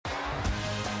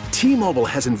T-Mobile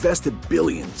has invested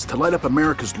billions to light up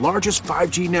America's largest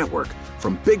 5G network,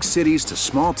 from big cities to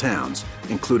small towns,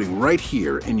 including right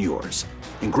here in yours.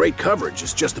 And great coverage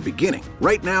is just the beginning.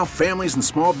 Right now, families and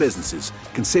small businesses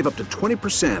can save up to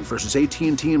 20% versus AT&T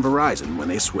and Verizon when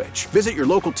they switch. Visit your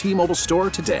local T-Mobile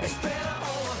store today.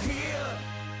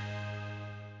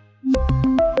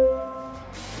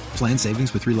 Plan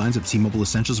savings with 3 lines of T-Mobile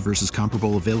Essentials versus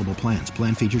comparable available plans.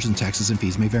 Plan features and taxes and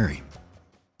fees may vary.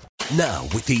 Now,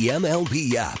 with the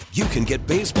MLB app, you can get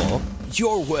baseball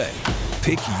your way.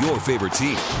 Pick your favorite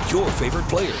team, your favorite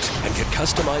players, and get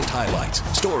customized highlights,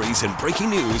 stories, and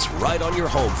breaking news right on your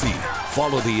home feed.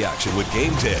 Follow the action with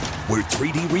Game Day, where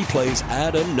 3D replays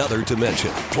add another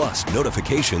dimension. Plus,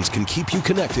 notifications can keep you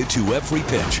connected to every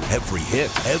pitch, every hit,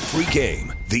 every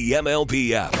game. The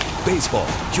MLB app. Baseball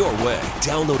your way.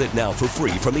 Download it now for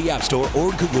free from the App Store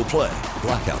or Google Play.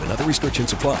 Blackout and other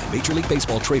restrictions apply. Major League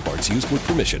Baseball trademarks used with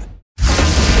permission.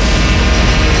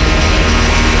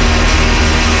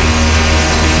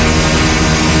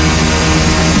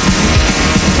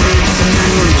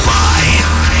 Live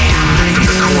from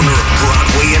the corner of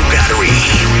Broadway and Battery,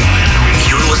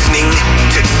 you're listening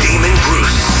to Damon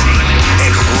Bruce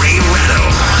and Ray Ratto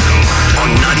on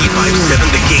 95.7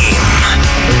 The Game.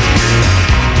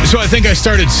 So I think I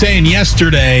started saying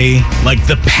yesterday, like,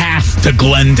 the path to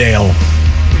Glendale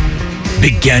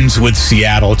begins with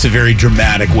Seattle. It's a very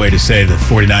dramatic way to say the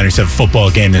 49ers have a football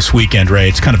game this weekend, Ray.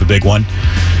 It's kind of a big one.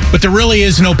 But there really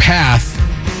is no path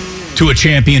to a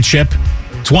championship.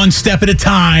 It's one step at a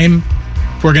time.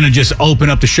 We're going to just open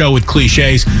up the show with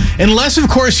cliches. Unless, of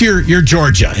course, you're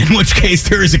Georgia, in which case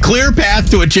there is a clear path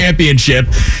to a championship.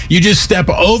 You just step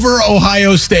over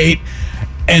Ohio State,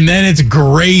 and then it's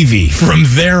gravy from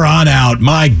there on out.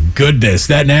 My goodness,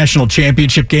 that national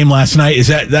championship game last night, is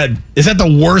that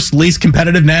the worst, least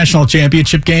competitive national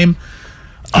championship game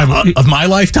of my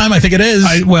lifetime? I think it is.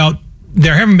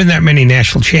 There haven't been that many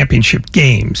national championship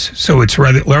games, so it's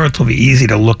relatively easy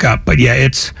to look up. But yeah,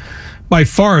 it's by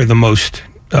far the most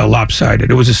lopsided.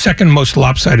 It was the second most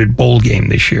lopsided bowl game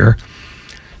this year,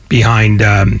 behind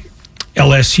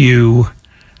LSU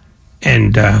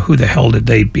and who the hell did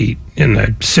they beat in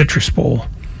the Citrus Bowl?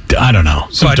 I don't know.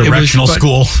 Some directional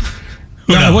school.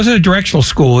 No, it wasn't a directional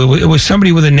school. It was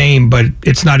somebody with a name, but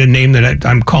it's not a name that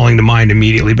I'm calling to mind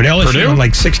immediately. But LSU won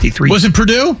like 63. Was it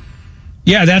Purdue?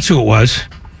 Yeah, that's who it was.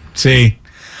 See,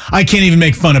 I can't even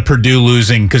make fun of Purdue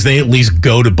losing because they at least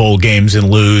go to bowl games and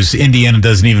lose. Indiana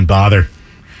doesn't even bother.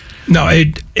 No,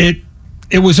 it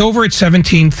was over at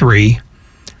 17-3.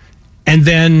 And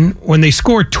then when they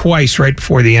scored twice right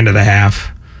before the end of the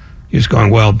half, he was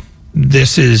going, well,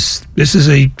 this is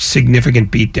a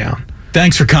significant beatdown.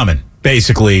 Thanks for coming,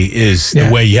 basically, is the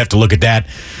way you have to look at that.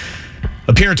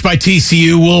 Appearance by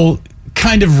TCU. We'll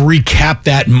kind of recap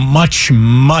that much,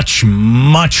 much,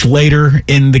 much later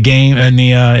in the game,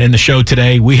 in the show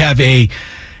today. We have a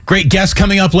great guest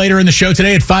coming up later in the show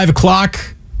today at 5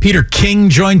 o'clock. Peter King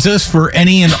joins us for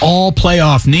any and all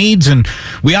playoff needs, and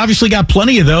we obviously got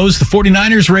plenty of those. The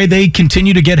 49ers, Ray, they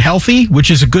continue to get healthy, which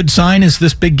is a good sign as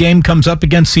this big game comes up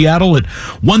against Seattle at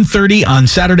 1:30 on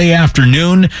Saturday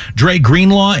afternoon. Dre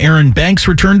Greenlaw, Aaron Banks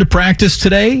returned to practice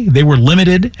today. They were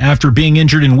limited after being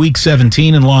injured in Week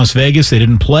 17 in Las Vegas. They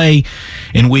didn't play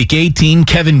in Week 18.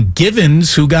 Kevin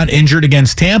Givens, who got injured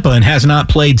against Tampa and has not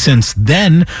played since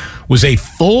then, was a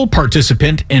full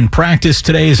participant in practice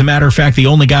today. As a matter of fact, the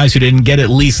only guys who didn't get at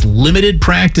least limited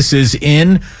practices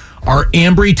in are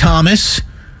Ambry Thomas,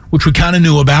 which we kind of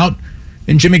knew about,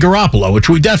 and Jimmy Garoppolo, which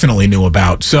we definitely knew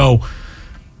about. So,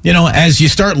 as you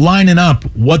start lining up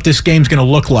what this game's going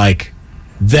to look like,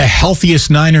 the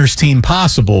healthiest Niners team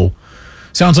possible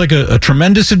sounds like a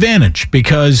tremendous advantage,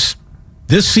 because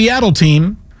this Seattle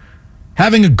team,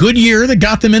 having a good year that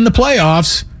got them in the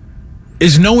playoffs,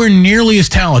 is nowhere nearly as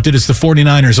talented as the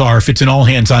 49ers are if it's an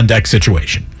all-hands-on-deck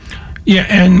situation. Yeah,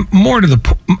 and more to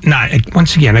the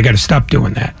once again, I got to stop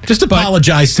doing that. Just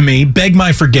apologize to me, beg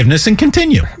my forgiveness, and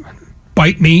continue.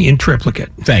 Bite me in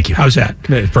triplicate. Thank you. How's that?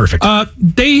 Perfect.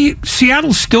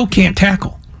 Seattle still can't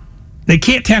tackle. They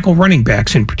can't tackle running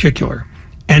backs in particular,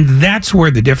 and that's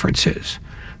where the difference is.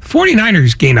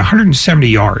 49ers gained 170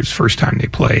 yards first time they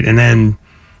played, and then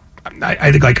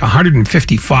I think like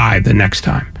 155 the next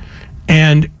time.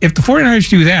 And if the 49ers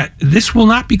do that, this will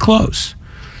not be close,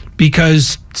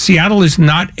 because Seattle is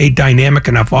not a dynamic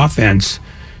enough offense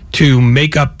to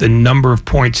make up the number of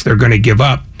points they're going to give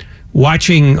up,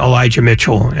 watching Elijah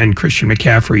Mitchell and Christian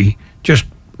McCaffrey just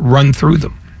run through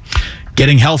them.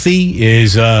 Getting healthy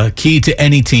is key to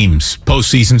any team's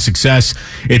postseason success.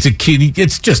 It's a key.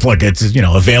 It's just like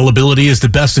availability is the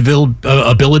best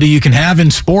ability you can have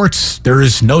in sports. There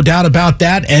is no doubt about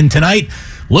that. And tonight,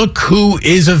 look who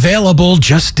is available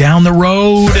just down the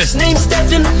road. First name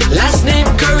Stephen, last name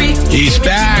Curry. He's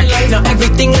back. Now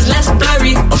everything is less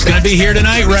blurry. He's going to be here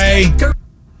tonight, Ray.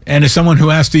 And as someone who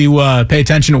has to pay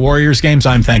attention to Warriors games,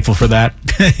 I'm thankful for that.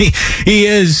 He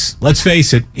is, let's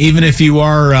face it, even if you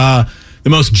are the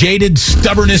most jaded,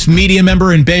 stubbornest media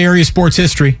member in Bay Area sports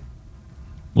history.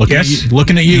 Looking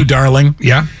at you, darling.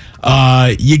 Yeah.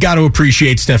 You got to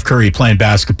appreciate Steph Curry playing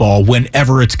basketball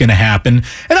whenever it's going to happen.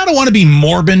 And I don't want to be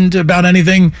morbid about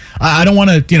anything. I don't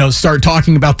want to, start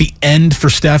talking about the end for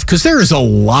Steph, because there is a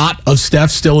lot of Steph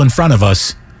still in front of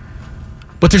us.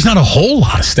 But there's not a whole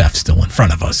lot of Steph still in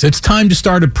front of us. It's time to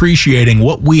start appreciating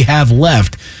what we have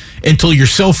left until you're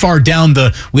so far down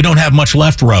the we don't have much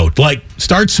left road. Like,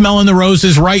 start smelling the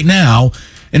roses right now.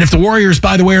 And if the Warriors,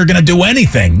 by the way, are going to do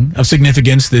anything of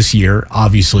significance this year,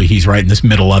 obviously he's right in this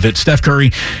middle of it. Steph Curry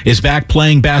is back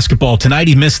playing basketball tonight.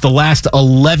 He missed the last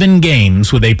 11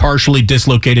 games with a partially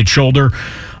dislocated shoulder.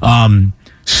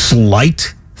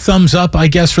 Slight thumbs up, I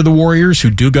guess, for the Warriors, who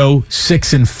do go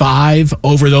 6-5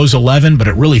 over those 11, but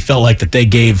it really felt like that they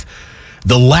gave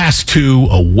the last two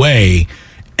away,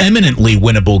 eminently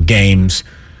winnable games.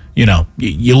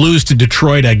 You lose to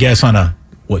Detroit, I guess, on a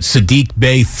Sadiq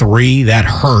Bey 3, that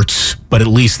hurts, but at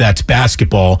least that's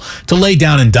basketball. To lay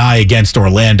down and die against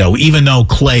Orlando, even though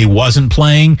Clay wasn't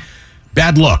playing,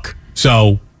 bad luck.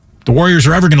 So the Warriors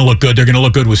are ever going to look good. They're going to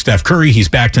look good with Steph Curry. He's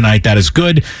back tonight. That is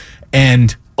good.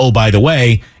 And oh, by the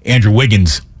way, Andrew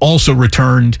Wiggins also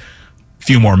returned. A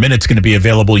few more minutes going to be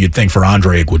available, you'd think, for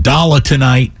Andre Iguodala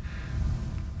tonight.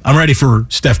 I'm ready for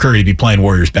Steph Curry to be playing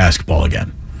Warriors basketball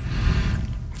again.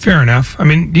 Fair enough. I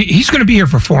mean, he's going to be here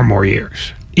for 4 more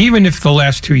years, even if the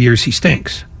last 2 years he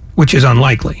stinks, which is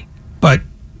unlikely. But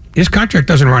his contract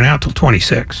doesn't run out till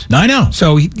 26. I know.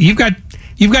 So you've got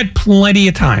plenty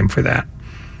of time for that.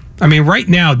 I mean, right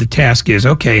now the task is,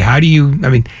 okay,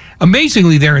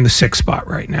 amazingly, they're in the 6th spot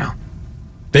right now.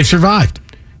 They've survived.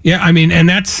 Yeah, I mean, and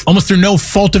that's almost through no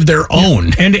fault of their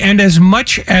own. And as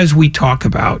much as we talk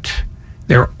about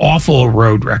their awful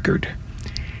road record,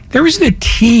 there isn't a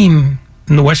team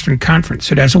in the Western Conference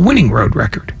that has a winning road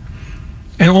record.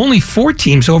 And only 4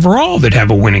 teams overall that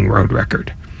have a winning road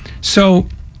record. So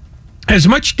as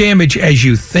much damage as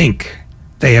you think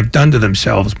they have done to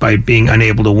themselves by being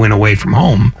unable to win away from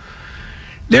home,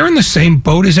 they're in the same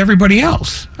boat as everybody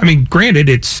else. I mean, granted,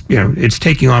 it's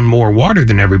taking on more water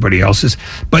than everybody else's,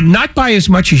 but not by as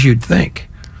much as you'd think.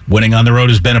 Winning on the road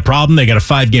has been a problem. They got a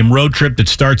 5-game road trip that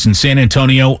starts in San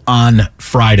Antonio on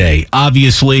Friday.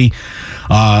 Obviously,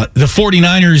 the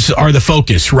 49ers are the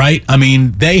focus, right? I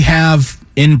mean, they have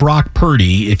in Brock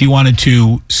Purdy, if you wanted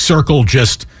to circle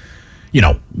just,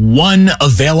 one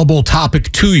available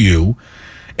topic to you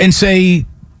and say,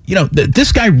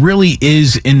 this guy really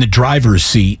is in the driver's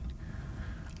seat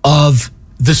of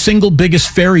the single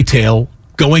biggest fairy tale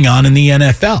going on in the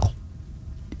NFL.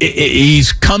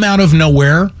 He's come out of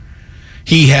nowhere.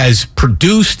 He has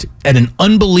produced at an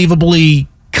unbelievably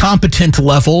competent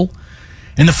level.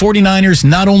 And the 49ers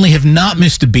not only have not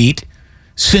missed a beat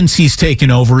since he's taken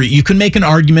over, you can make an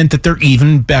argument that they're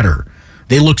even better.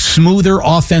 They look smoother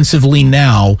offensively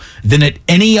now than at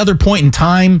any other point in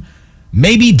time,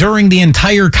 maybe during the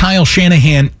entire Kyle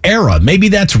Shanahan era. Maybe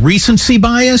that's recency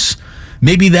bias.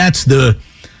 Maybe that's the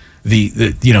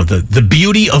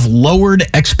beauty of lowered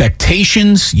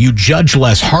expectations. You judge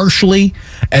less harshly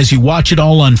as you watch it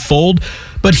all unfold.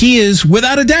 But he is,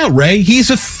 without a doubt, Ray, he's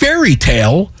a fairy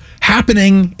tale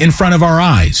happening in front of our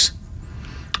eyes.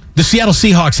 The Seattle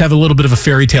Seahawks have a little bit of a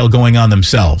fairy tale going on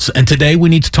themselves. And today we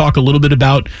need to talk a little bit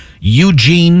about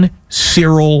Eugene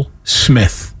Cyril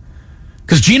Smith.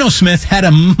 Because Geno Smith had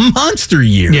a monster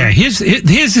year. Yeah, his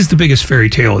is the biggest fairy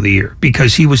tale of the year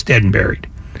because he was dead and buried.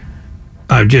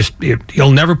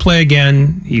 He'll never play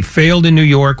again. He failed in New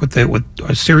York with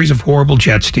a series of horrible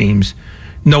Jets teams.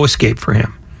 No escape for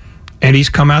him. And he's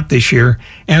come out this year,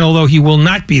 and although he will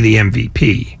not be the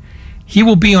MVP, he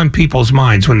will be on people's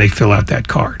minds when they fill out that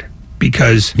card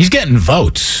because he's getting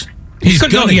votes. He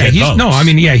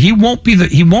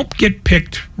won't get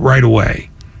picked right away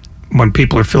when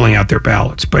people are filling out their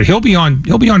ballots, but he'll be on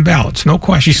ballots, no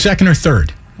question. He's second or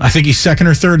third. I think he's second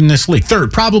or third in this league.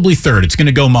 Probably third. It's going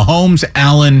to go Mahomes,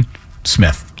 Allen,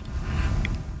 Smith.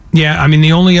 Yeah, I mean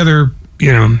the only other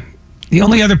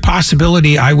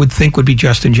possibility I would think would be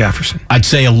Justin Jefferson. I'd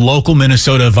say a local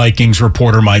Minnesota Vikings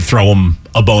reporter might throw him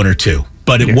a bone or two,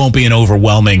 but it won't be an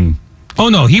overwhelming. Oh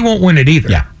no, he won't win it either.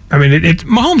 Yeah, I mean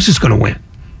Mahomes is going to win.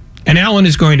 And Allen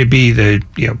is going to be the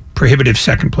prohibitive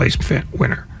second place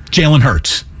winner. Jalen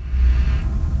Hurts.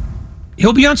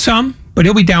 He'll be on some, but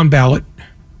he'll be down ballot.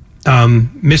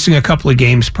 Missing a couple of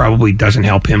games probably doesn't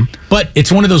help him. But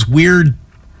it's one of those weird,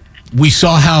 we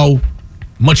saw how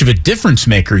much of a difference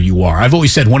maker you are. I've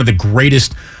always said one of the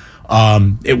greatest,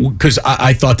 because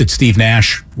I thought that Steve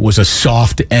Nash was a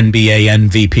soft NBA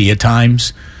MVP at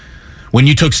times. When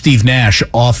you took Steve Nash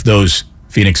off those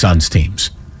Phoenix Suns teams,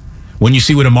 when you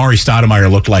see what Amari Stoudemire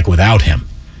looked like without him,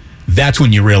 that's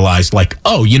when you realized, like,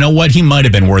 oh, you know what? He might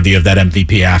have been worthy of that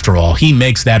MVP after all. He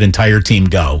makes that entire team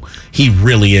go. He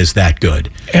really is that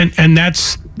good. And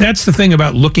that's the thing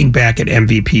about looking back at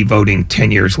MVP voting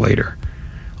 10 years later.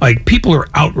 Like, people are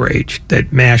outraged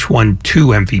that MASH won 2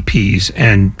 MVPs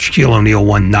and Shaquille O'Neal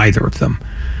won neither of them.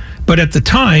 But at the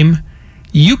time,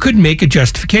 you could make a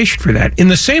justification for that. In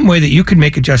the same way that you could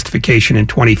make a justification in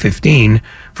 2015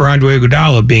 for Andre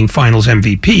Iguodala being Finals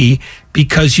MVP,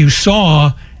 because you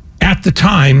saw at the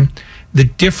time the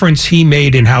difference he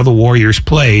made in how the Warriors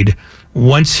played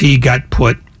once he got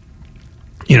put,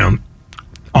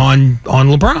 on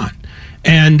LeBron.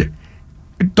 And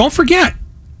don't forget,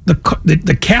 the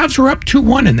Cavs were up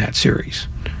 2-1 in that series.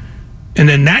 And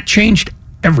then that changed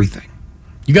everything.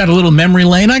 You got a little memory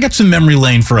lane? I got some memory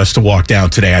lane for us to walk down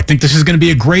today. I think this is going to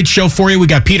be a great show for you. We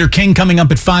got Peter King coming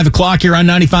up at 5 o'clock here on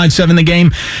 95.7 The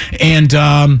Game. And,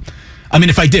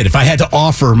 if I had to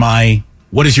offer my,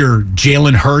 what is your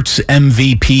Jalen Hurts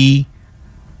MVP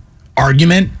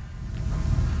argument?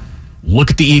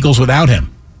 Look at the Eagles without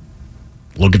him.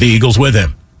 Look at the Eagles with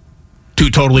him. 2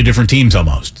 totally different teams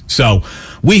almost. So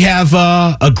we have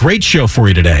a great show for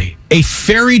you today. A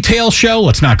fairy tale show.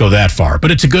 Let's not go that far,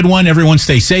 but it's a good one. Everyone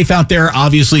stay safe out there.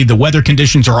 Obviously, the weather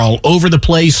conditions are all over the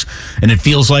place, and it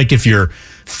feels like if you're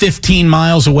 15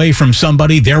 miles away from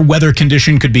somebody, their weather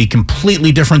condition could be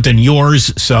completely different than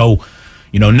yours. So,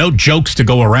 no jokes to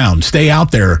go around. Stay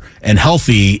out there and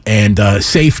healthy and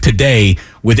safe today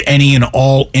with any and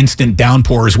all instant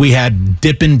downpours. We had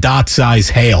Dippin' Dot size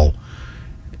hail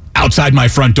outside my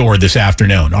front door this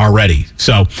afternoon already.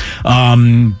 So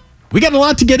we got a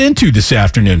lot to get into this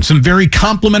afternoon. Some very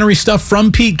complimentary stuff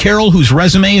from Pete Carroll, whose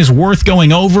resume is worth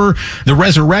going over. The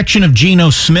resurrection of Geno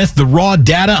Smith, the raw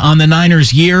data on the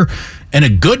Niners year, and a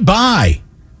goodbye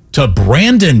to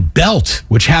Brandon Belt,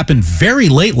 which happened very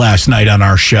late last night on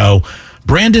our show.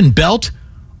 Brandon Belt,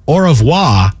 au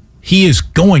revoir. He is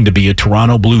going to be a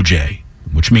Toronto Blue Jay,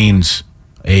 which means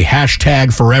a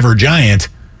hashtag forever Giant.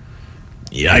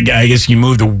 Yeah, I guess you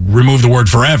remove the word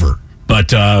forever.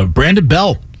 But Brandon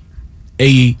Belt,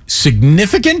 a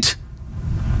significant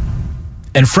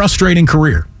and frustrating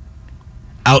career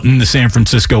out in the San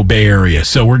Francisco Bay Area.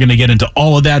 So we're going to get into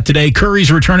all of that today.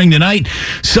 Curry's returning tonight.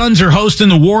 Suns are hosting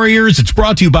the Warriors. It's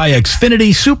brought to you by Xfinity.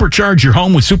 Supercharge your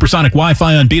home with supersonic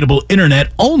Wi-Fi, unbeatable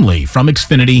internet only from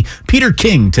Xfinity. Peter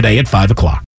King today at 5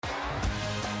 o'clock.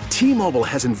 T-Mobile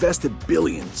has invested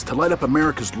billions to light up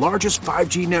America's largest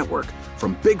 5G network,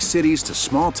 from big cities to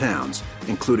small towns,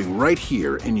 including right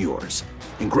here in yours.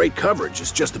 And great coverage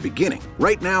is just the beginning.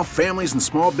 Right now, families and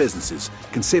small businesses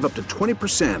can save up to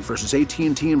 20% versus AT&T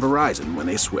and Verizon when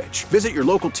they switch. Visit your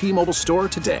local T-Mobile store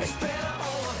today.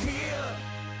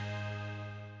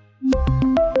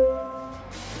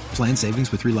 Plan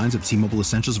savings with 3 lines of T-Mobile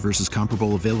Essentials versus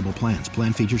comparable available plans.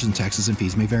 Plan features and taxes and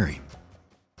fees may vary.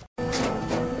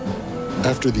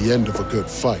 After the end of a good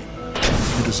fight,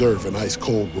 you deserve an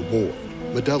ice-cold reward.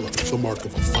 Modelo is the mark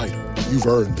of a fighter. You've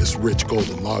earned this rich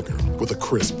golden lager with a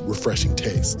crisp, refreshing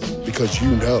taste. Because you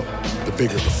know, the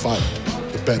bigger the fight,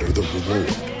 the better the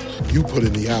reward. You put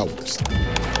in the hours,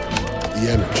 the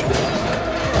energy,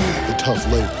 the tough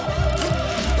labor.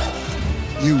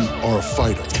 You are a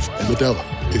fighter, and Modelo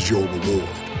is your reward.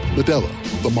 Modelo,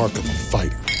 the mark of a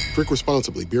fighter. Drink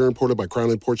responsibly. Beer imported by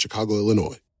Crown Imports, Chicago,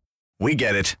 Illinois. We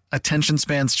get it. Attention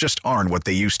spans just aren't what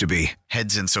they used to be.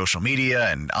 Heads in social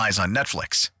media and eyes on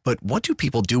Netflix. But what do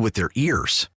people do with their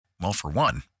ears? Well, for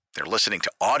one, they're listening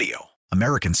to audio.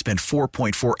 Americans spend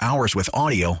 4.4 hours with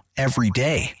audio every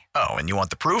day. Oh, and you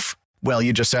want the proof? Well,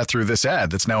 you just sat through this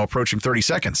ad that's now approaching 30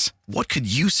 seconds. What could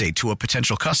you say to a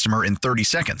potential customer in 30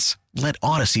 seconds? Let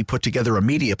Odyssey put together a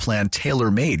media plan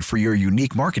tailor-made for your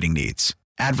unique marketing needs.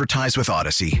 Advertise with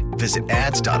Odyssey. Visit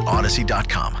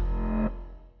ads.odyssey.com.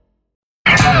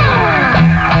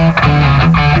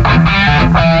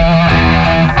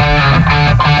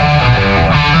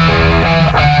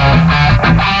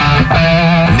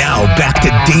 Now back to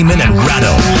Damon and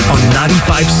Ratto on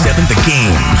 95.7 The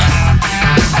Game.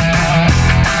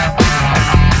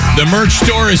 The merch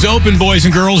store is open, boys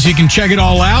and girls. You can check it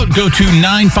all out. Go to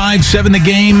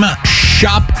 957thegame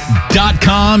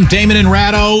DailyShop.com. Damon and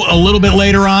Ratto, a little bit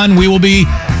later on, we will be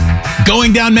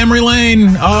going down memory lane.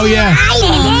 Oh, yeah.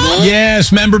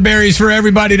 Yes, member berries for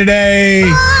everybody today.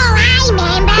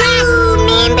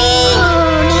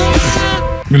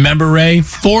 Remember, Ray?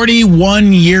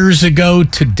 41 years ago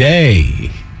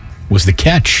today was the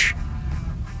catch.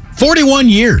 41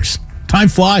 years. Time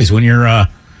flies when you're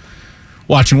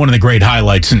watching one of the great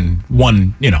highlights in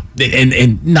one,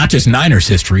 in not just Niners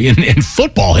history, in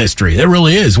football history. There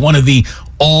really is one of the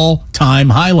all-time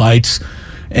highlights,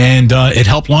 and it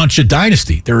helped launch a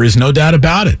dynasty. There is no doubt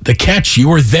about it. The catch, you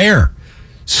were there,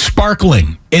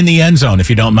 sparkling in the end zone, if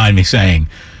you don't mind me saying.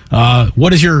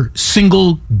 What is your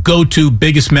single go-to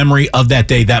biggest memory of that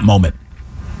day, that moment?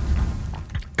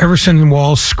 Everson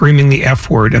Walls screaming the F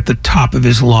word at the top of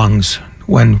his lungs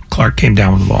when Clark came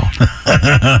down with the ball.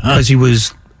 Because he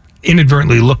was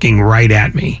inadvertently looking right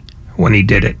at me when he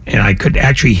did it, and I could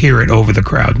actually hear it over the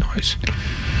crowd noise.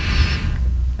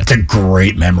 That's a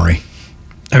great memory.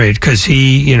 I mean, because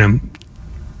he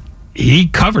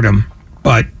covered him,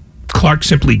 but Clark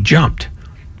simply jumped,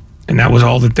 and that was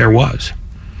all that there was.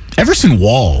 Everson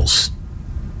Walls,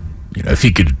 if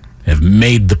he could have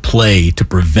made the play to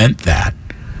prevent that,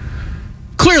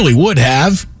 clearly would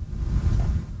have.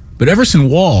 But Everson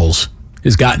Walls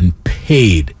has gotten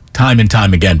paid time and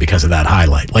time again because of that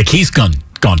highlight. Like, he's gone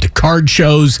to card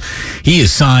shows. He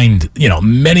has signed,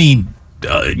 many,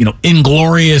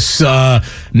 inglorious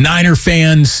Niner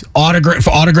fans,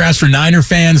 autographs for Niner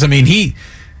fans. I mean,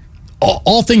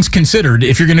 all things considered,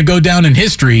 if you're going to go down in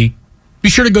history, be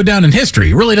sure to go down in history.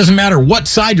 It really doesn't matter what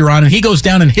side you're on, and he goes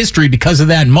down in history because of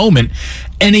that moment.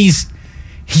 And he's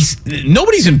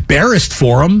nobody's embarrassed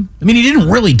for him. I mean, he didn't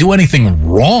really do anything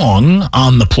wrong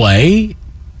on the play.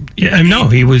 Yeah, no,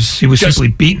 he was simply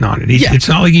beaten on it. It's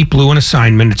not like he blew an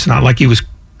assignment. It's not like he was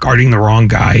guarding the wrong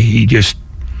guy. He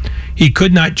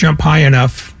could not jump high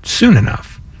enough soon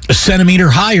enough. A centimeter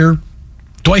higher,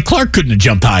 Dwight Clark couldn't have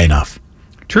jumped high enough.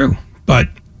 True, but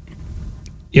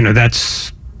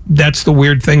that's the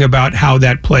weird thing about how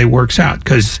that play works out,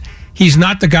 because he's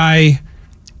not the guy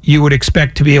you would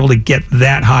expect to be able to get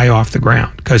that high off the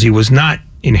ground, because he was not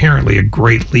inherently a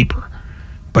great leaper,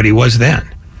 but he was then.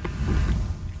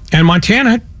 And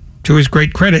Montana, to his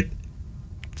great credit,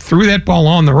 threw that ball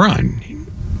on the run.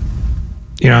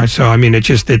 So I mean,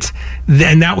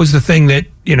 and that was the thing that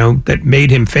that made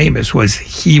him famous, was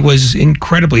he was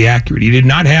incredibly accurate. He did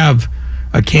not have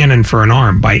a cannon for an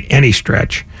arm by any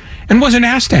stretch, and wasn't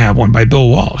asked to have one by Bill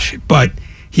Walsh, but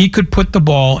he could put the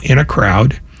ball in a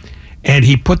crowd, and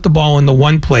he put the ball in the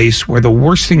one place where the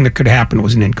worst thing that could happen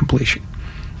was an incompletion.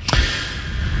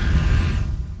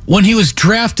 When he was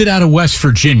drafted out of West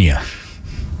Virginia,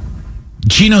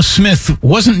 Geno Smith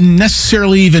wasn't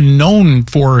necessarily even known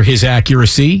for his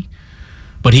accuracy,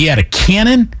 but he had a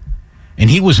cannon, and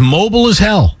he was mobile as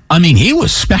hell. I mean, he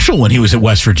was special when he was at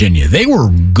West Virginia. They were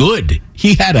good.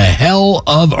 He had a hell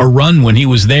of a run when he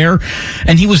was there,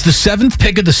 and he was the 7th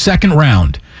pick of the second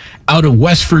round out of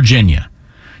West Virginia.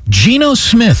 Geno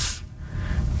Smith,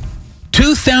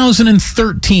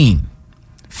 2013,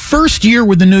 first year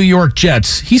with the New York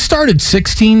Jets, he started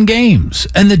 16 games,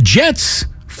 and the Jets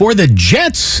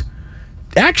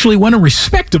actually went a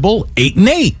respectable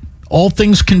 8-8, all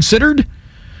things considered.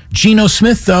 Geno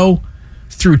Smith, though,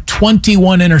 threw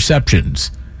 21 interceptions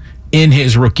in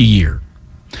his rookie year.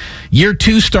 Year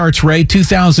 2 starts, Ray,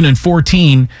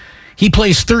 2014. He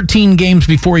plays 13 games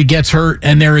before he gets hurt,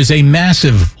 and there is a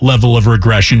massive level of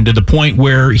regression to the point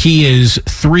where he is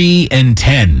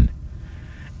 3-10.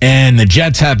 And the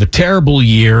Jets have a terrible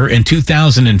year in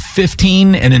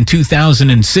 2015 and in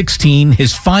 2016.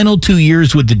 His final 2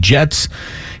 years with the Jets,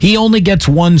 he only gets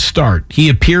one start. He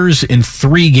appears in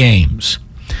 3 games.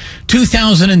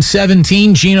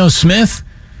 2017, Geno Smith,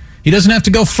 he doesn't have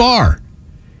to go far.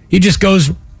 He just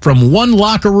goes from one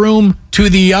locker room to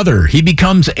the other. He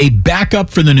becomes a backup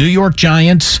for the New York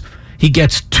Giants. He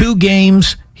gets 2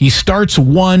 games. He starts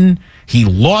 1. He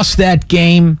lost that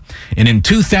game. And in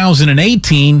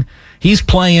 2018, he's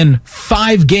playing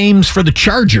 5 games for the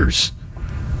Chargers.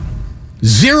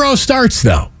 0 starts,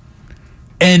 though.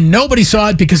 And nobody saw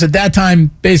it because at that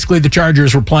time, basically, the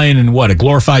Chargers were playing in, a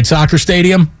glorified soccer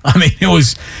stadium? I mean,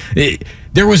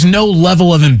 there was no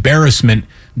level of embarrassment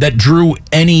that drew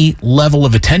any level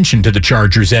of attention to the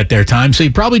Chargers at their time. So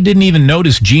you probably didn't even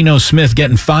notice Geno Smith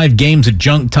getting 5 games at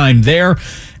junk time there.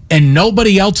 And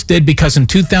nobody else did, because in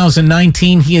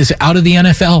 2019, he is out of the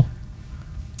NFL.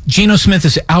 Geno Smith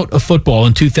is out of football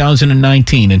in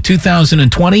 2019. In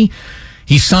 2020,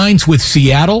 he signs with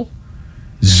Seattle.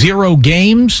 0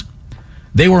 games.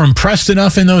 They were impressed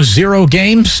enough in those 0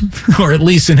 games, or at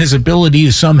least in his ability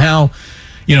to somehow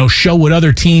show what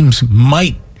other teams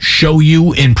might show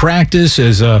you in practice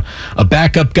as a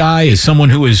backup guy, as someone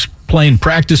who is playing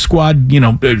practice squad,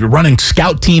 running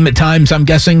scout team at times, I'm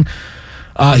guessing.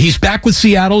 He's back with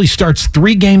Seattle. He starts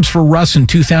 3 games for Russ in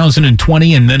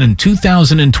 2020, and then in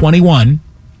 2021,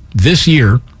 this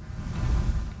year,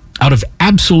 out of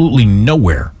absolutely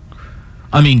nowhere.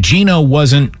 I mean, Geno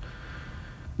wasn't,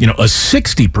 a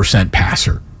 60%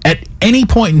 passer at any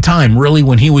point in time, really,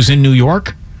 when he was in New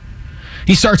York.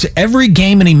 He starts every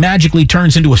game and he magically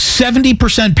turns into a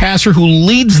 70% passer who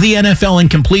leads the NFL in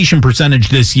completion percentage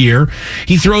this year.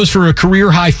 He throws for a career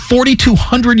high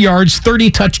 4,200 yards, 30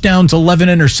 touchdowns, 11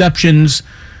 interceptions.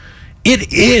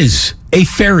 It is a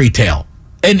fairy tale,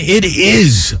 and it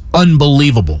is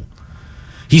unbelievable.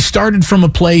 He started from a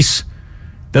place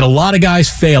that a lot of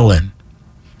guys fail in,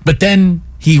 but then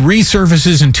he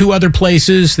resurfaces in 2 other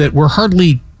places that were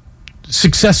hardly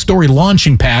success story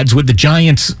launching pads with the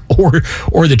Giants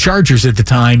or the Chargers at the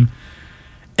time.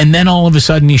 And then all of a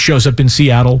sudden he shows up in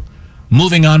Seattle.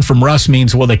 Moving on from Russ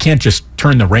means, well, they can't just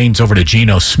turn the reins over to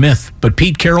Geno Smith. But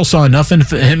Pete Carroll saw enough in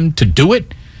him to do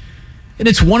it. And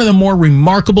it's one of the more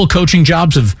remarkable coaching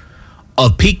jobs of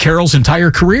Pete Carroll's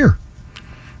entire career.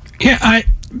 Yeah,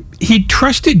 he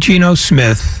trusted Geno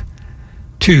Smith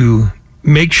to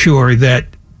make sure that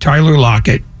Tyler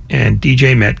Lockett and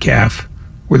DJ Metcalf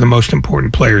were the most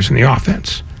important players in the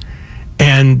offense.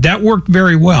 And that worked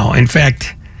very well. In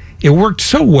fact, it worked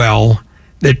so well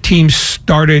that teams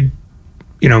started,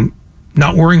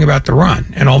 not worrying about the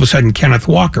run. And all of a sudden, Kenneth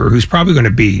Walker, who's probably going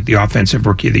to be the Offensive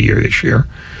Rookie of the Year this year,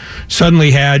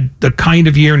 suddenly had the kind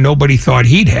of year nobody thought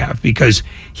he'd have, because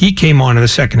he came on in the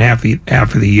second half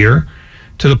of the year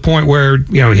to the point where,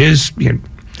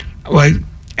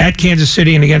 at Kansas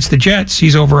City and against the Jets,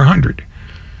 he's over 100.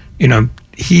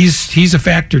 He's a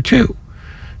factor too.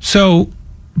 So,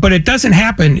 but it doesn't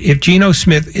happen if Geno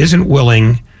Smith isn't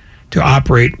willing to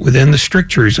operate within the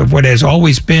strictures of what has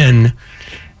always been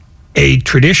a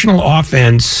traditional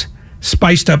offense,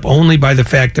 spiced up only by the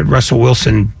fact that Russell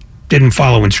Wilson didn't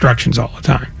follow instructions all the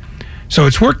time. So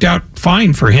it's worked out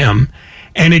fine for him,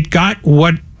 and it got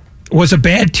what was a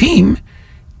bad team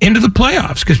into the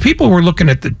playoffs, because people were looking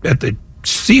at the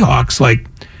Seahawks like,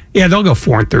 yeah, they'll go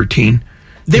 4-13.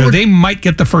 They might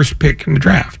get the first pick in the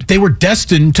draft. They were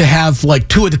destined to have like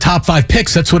 2 of the top 5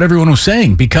 picks. That's what everyone was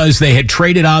saying, because they had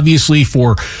traded obviously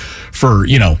for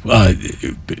Seattle.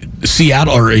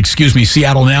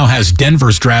 Seattle now has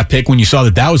Denver's draft pick. When you saw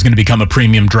that was going to become a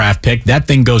premium draft pick, that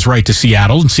thing goes right to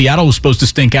Seattle, and Seattle was supposed to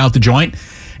stink out the joint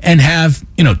and have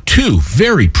 2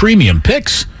 very premium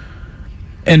picks.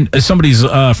 And somebody's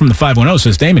from the 510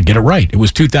 says, Damon, get it right. It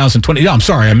was 2020. No, I'm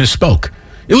sorry, I misspoke.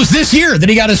 It was this year that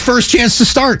he got his first chance to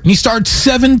start, and he started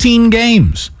 17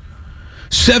 games.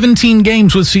 17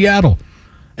 games with Seattle.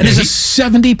 And is a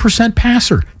 70%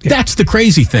 passer. Yeah. That's the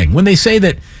crazy thing. When they say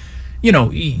that,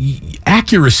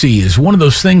 accuracy is one of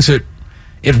those things that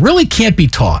it really can't be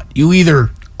taught. You either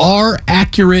are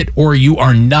accurate or you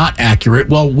are not accurate.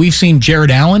 Well, we've seen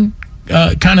Jared Allen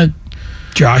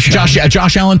Josh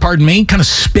Allen, kind of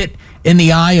spit in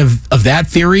the eye of that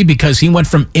theory, because he went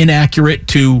from inaccurate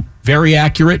to very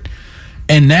accurate.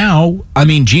 And now,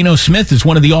 Geno Smith is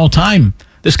one of the all-time.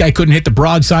 This guy couldn't hit the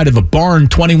broadside of a barn,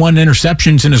 21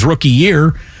 interceptions in his rookie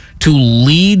year, to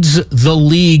leads the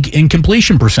league in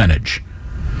completion percentage.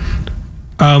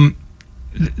 The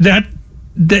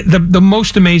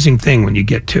most amazing thing when you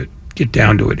get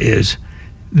down to it is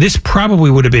this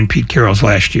probably would have been Pete Carroll's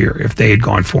last year if they had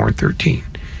gone 4-13.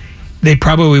 They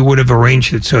probably would have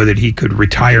arranged it so that he could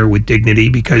retire with dignity,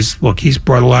 because, look, he's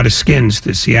brought a lot of skins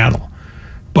to Seattle.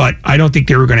 But I don't think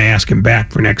they were going to ask him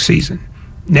back for next season.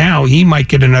 Now he might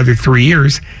get another 3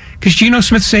 years because Geno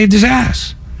Smith saved his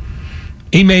ass.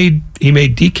 He made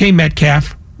DK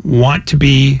Metcalf want to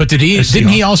be. But didn't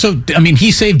he also?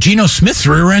 He saved Geno Smith's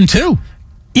rear end too.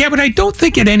 Yeah, but I don't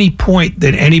think at any point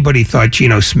that anybody thought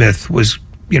Geno Smith was,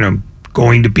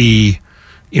 going to be,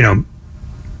 he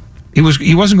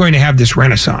wasn't going to have this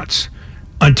renaissance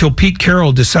until Pete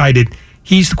Carroll decided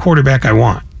he's the quarterback I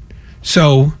want.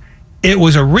 So it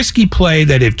was a risky play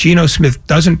that if Geno Smith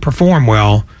doesn't perform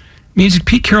well, means that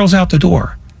Pete Carroll's out the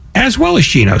door, as well as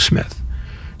Geno Smith.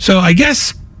 So I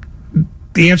guess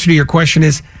the answer to your question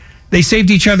is they saved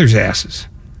each other's asses,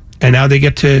 and now they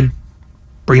get to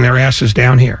bring their asses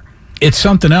down here. It's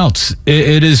something else.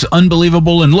 It is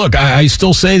unbelievable. And look, I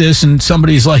still say this, and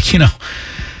somebody's like,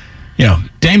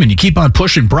 Damon, you keep on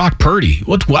pushing Brock Purdy.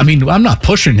 I'm not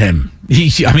pushing him.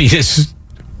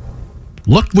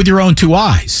 Look with your own 2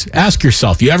 eyes. Ask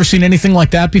yourself, you ever seen anything like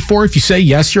that before? If you say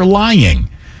yes, you're lying.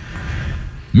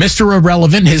 Mr.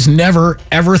 Irrelevant has never,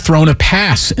 ever thrown a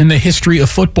pass in the history of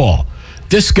football.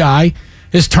 This guy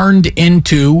has turned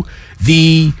into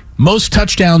the most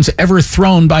touchdowns ever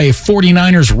thrown by a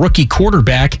 49ers rookie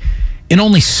quarterback in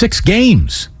only 6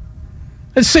 games.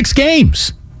 That's 6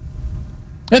 games.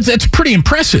 That's pretty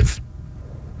impressive.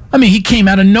 I mean, he came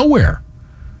out of nowhere.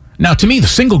 Now, to me, the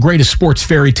single greatest sports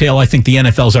fairy tale I think the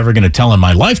NFL's ever going to tell in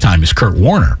my lifetime is Kurt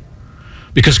Warner.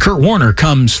 Because Kurt Warner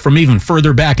comes from even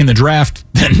further back in the draft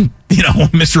than,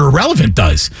 Mr. Irrelevant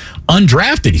does.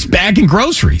 Undrafted. He's bagging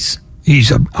groceries.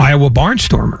 He's an Iowa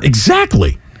barnstormer.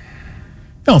 Exactly.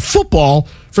 Football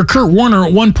for Kurt Warner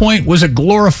at one point was a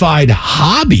glorified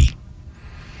hobby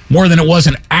more than it was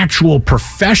an actual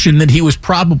profession that he was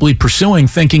probably pursuing,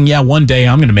 thinking, yeah, one day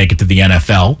I'm going to make it to the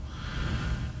NFL.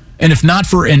 And if not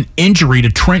for an injury to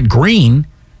Trent Green,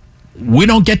 we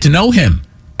don't get to know him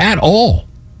at all.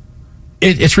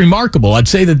 It's remarkable. I'd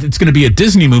say that it's going to be a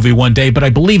Disney movie one day, but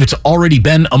I believe it's already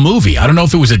been a movie. I don't know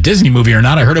if it was a Disney movie or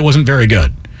not. I heard it wasn't very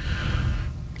good.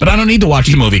 But I don't need to watch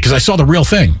the movie because I saw the real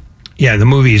thing. Yeah, the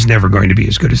movie is never going to be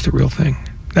as good as the real thing.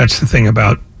 That's the thing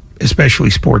about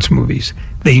especially sports movies.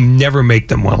 They never make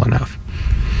them well enough.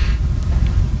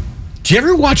 Did you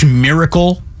ever watch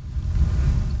Miracle?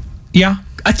 Yeah.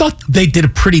 I thought they did a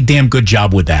pretty damn good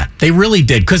job with that. They really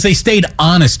did, because they stayed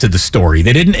honest to the story.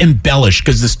 They didn't embellish,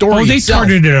 because the story they itself,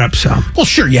 tarted it up some. Well,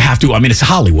 sure, you have to. I mean, it's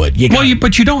Hollywood.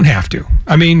 But you don't have to.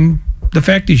 I mean, the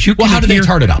fact is you can... Well, how did they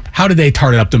tart it up? How did they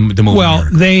tart it up, the movie? Well,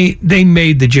 they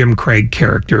made the Jim Craig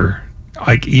character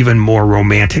like even more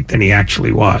romantic than he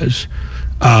actually was.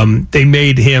 They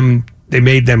made them,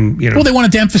 Well, they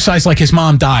wanted to emphasize like his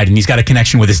mom died and he's got a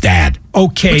connection with his dad.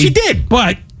 Okay. Which he did.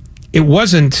 But it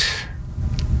wasn't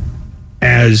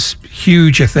as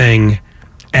huge a thing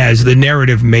as the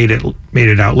narrative made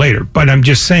it out later. But I'm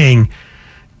just saying,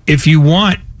 if you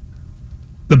want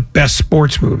the best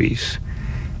sports movies,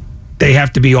 they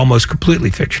have to be almost completely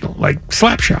fictional, like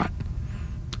Slapshot.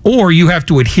 Or you have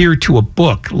to adhere to a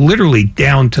book, literally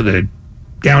down to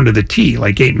the T,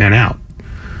 like 8 Men Out.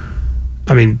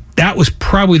 I mean, that was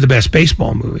probably the best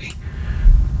baseball movie.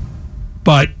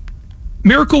 But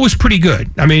Miracle was pretty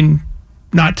good. I mean,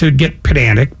 not to get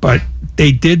pedantic, but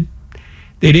they did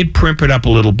primp it up a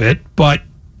little bit, but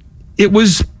it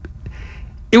was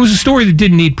a story that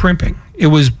didn't need primping. It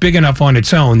was big enough on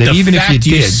its own that even if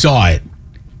you saw it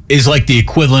is like the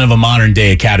equivalent of a modern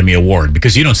day Academy Award,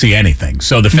 because you don't see anything.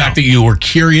 So the fact that you were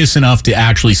curious enough to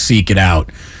actually seek it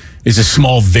out is a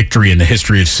small victory in the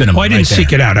history of cinema. Well, I didn't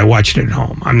seek it out. I watched it at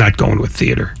home. I'm not going with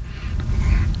theater.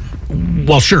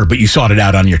 Well, sure, but you sought it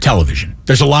out on your television.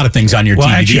 There's a lot of things on your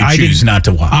TV that you choose not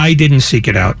to watch. I didn't seek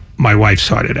it out. My wife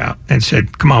sought it out and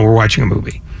said, come on, we're watching a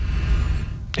movie.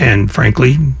 And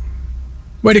frankly...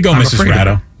 Way to go, Mrs.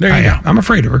 Ratto. There you go. I'm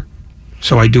afraid of her.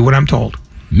 So I do what I'm told.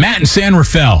 Matt in San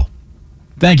Rafael,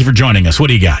 thank you for joining us. What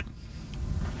do you got?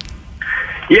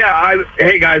 Yeah,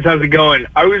 hey guys, how's it going?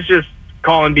 I was just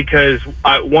calling because,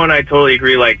 I totally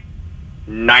agree, like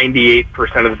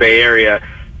 98% of the Bay Area,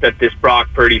 that this Brock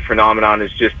Purdy phenomenon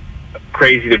is just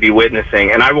crazy to be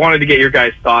witnessing. And I wanted to get your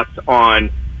guys' thoughts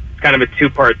on kind of a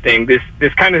two-part thing.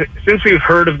 This kind of, since we've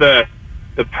heard of the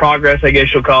progress, I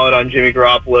guess you'll call it, on Jimmy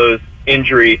Garoppolo's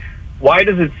injury, why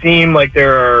does it seem like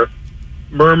there are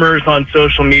murmurs on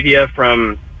social media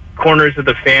from corners of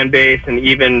the fan base and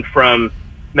even from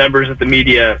members of the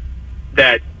media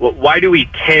that, well, why do we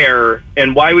care,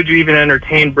 and why would you even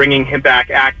entertain bringing him back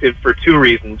active, for two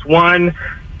reasons. One,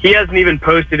 he hasn't even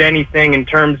posted anything in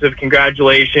terms of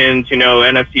congratulations,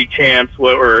 NFC champs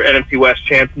or NFC West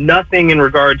champs, nothing in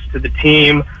regards to the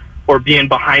team or being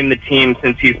behind the team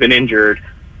since he's been injured.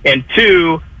 And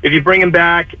two, if you bring him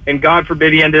back and God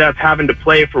forbid he ended up having to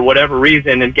play for whatever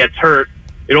reason and gets hurt,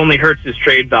 it only hurts his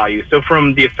trade value. So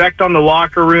from the effect on the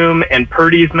locker room and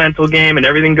Purdy's mental game and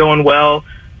everything going well,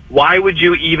 why would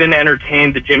you even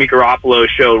entertain the Jimmy Garoppolo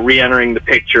show re-entering the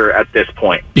picture at this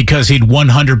point? Because he'd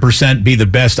 100% be the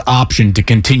best option to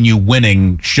continue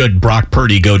winning should Brock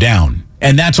Purdy go down.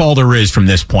 And that's all there is from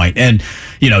this point. And,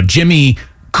 Jimmy,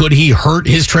 could he hurt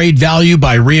his trade value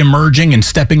by re-emerging and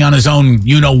stepping on his own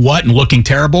you-know-what and looking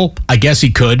terrible? I guess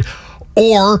he could.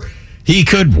 Or he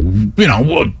could,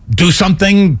 do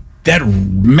something that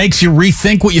makes you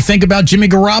rethink what you think about Jimmy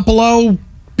Garoppolo,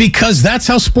 because that's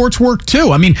how sports work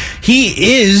too. I mean,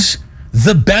 he is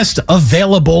the best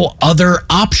available other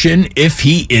option if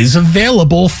he is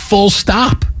available, full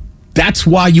stop. That's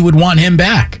why you would want him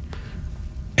back.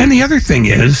 And the other thing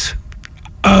is,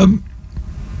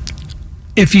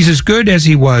 if he's as good as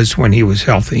he was when he was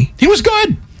healthy, he was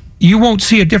good. You won't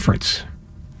see a difference.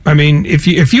 I mean, if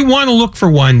you want to look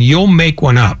for one, you'll make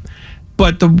one up.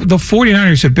 But the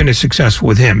 49ers have been as successful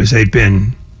with him as they've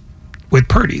been with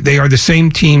Purdy. They are the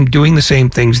same team doing the same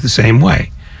things the same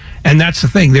way. And that's the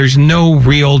thing. There's no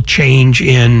real change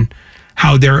in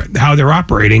how they're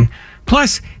operating.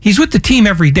 Plus, he's with the team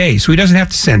every day, so he doesn't have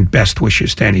to send best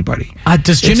wishes to anybody.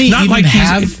 Does Jimmy even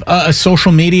have a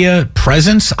social media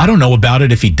presence? I don't know about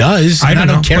it if he does. I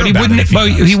don't care about it if he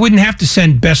does. He wouldn't have to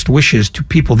send best wishes to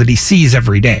people that he sees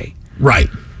every day. Right.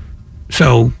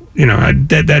 So,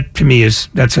 that to me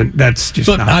that's just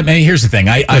But, not. Here's the thing.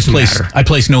 I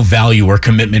place no value or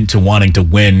commitment to wanting to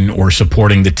win or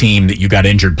supporting the team that you got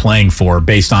injured playing for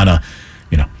based on a,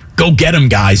 go get him,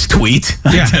 guys tweet.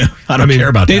 Yeah. I don't care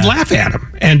about that. They'd laugh at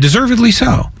him, and deservedly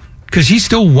so, because he's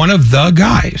still one of the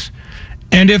guys.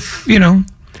 And if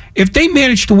they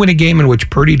manage to win a game in which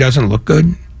Purdy doesn't look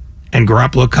good and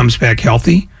Garoppolo comes back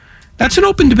healthy, that's an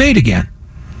open debate again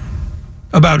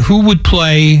about who would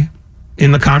play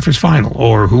in the conference final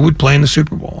or who would play in the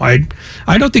Super Bowl. I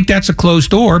don't think that's a closed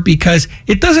door, because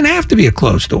it doesn't have to be a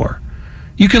closed door.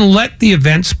 You can let the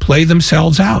events play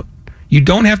themselves out. You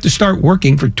don't have to start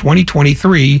working for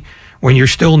 2023 when you're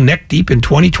still neck deep in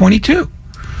 2022.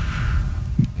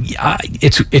 Yeah,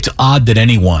 it's odd that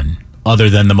anyone other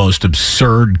than the most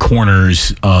absurd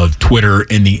corners of Twitter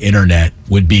and the internet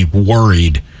would be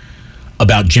worried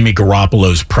about Jimmy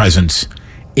Garoppolo's presence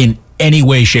in any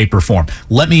way, shape, or form.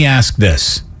 Let me ask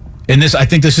this, and I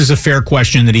think this is a fair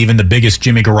question that even the biggest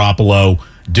Jimmy Garoppolo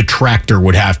detractor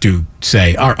would have to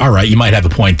say, all right, you might have a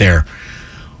point there.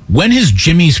 When has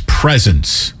Jimmy's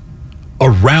presence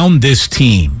around this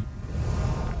team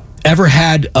ever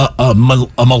had a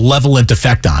malevolent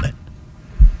effect on it?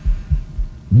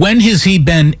 When has he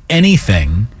been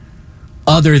anything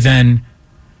other than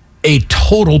a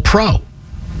total pro?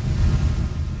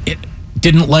 It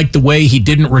didn't like the way he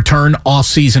didn't return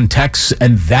off-season texts,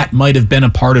 and that might have been a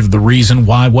part of the reason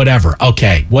why, whatever.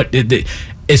 Okay,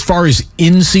 as far as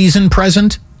in-season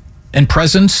presence,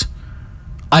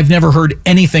 I've never heard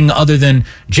anything other than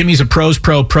Jimmy's a pros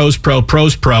pro,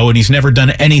 and he's never done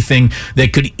anything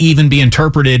that could even be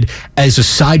interpreted as a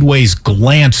sideways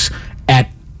glance at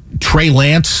Trey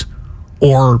Lance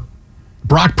or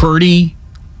Brock Purdy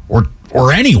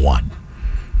or anyone.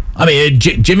 I mean,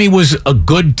 Jimmy was a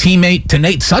good teammate to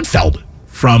Nate Sudfeld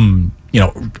from,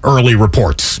 early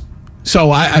reports.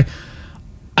 So I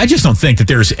just don't think that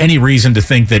there's any reason to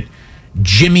think that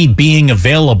Jimmy being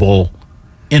available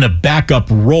in a backup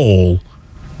role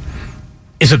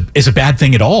is a bad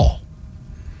thing at all.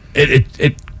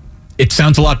 It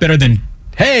sounds a lot better than,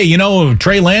 hey,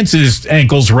 Trey Lance's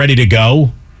ankle's ready to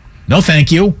go. No,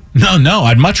 thank you. No,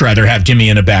 I'd much rather have Jimmy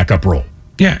in a backup role.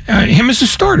 Yeah, him as a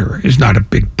starter is not a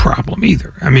big problem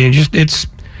either. I mean, it's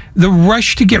the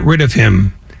rush to get rid of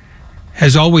him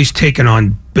has always taken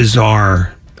on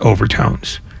bizarre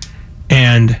overtones,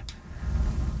 and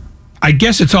I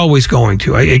guess it's always going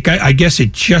to. I guess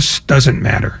it just doesn't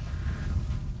matter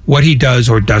what he does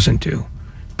or doesn't do.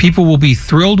 People will be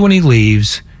thrilled when he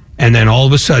leaves, and then all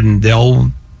of a sudden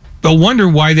they'll wonder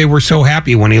why they were so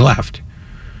happy when he left.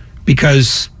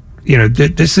 Because,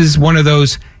 this is one of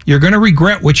those, you're going to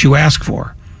regret what you ask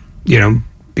for,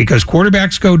 because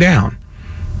quarterbacks go down.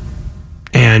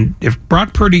 And if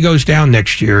Brock Purdy goes down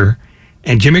next year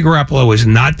and Jimmy Garoppolo is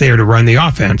not there to run the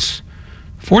offense,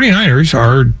 49ers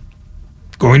are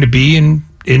going to be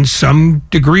in some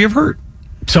degree of hurt.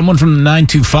 Someone from the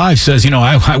 925 says,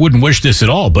 I wouldn't wish this at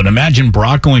all, but imagine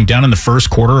Brock going down in the first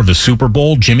quarter of a Super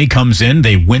Bowl. Jimmy comes in,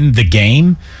 they win the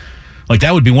game. Like,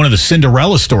 that would be one of the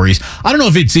Cinderella stories. I don't know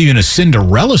if it's even a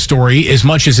Cinderella story as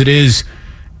much as it is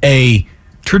a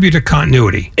tribute to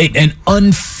continuity, an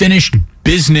unfinished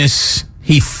business.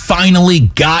 He finally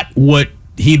got what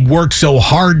he'd worked so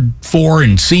hard for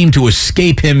and seemed to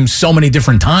escape him so many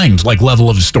different times, like level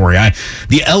of a story.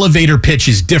 The elevator pitch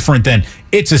is different than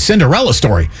it's a Cinderella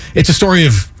story. It's a story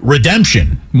of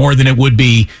redemption more than it would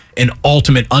be an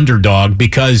ultimate underdog,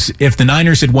 because if the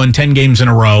Niners had won 10 games in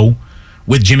a row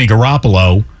with Jimmy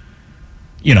Garoppolo,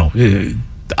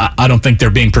 I don't think they're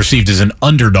being perceived as an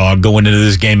underdog going into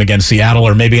this game against Seattle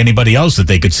or maybe anybody else that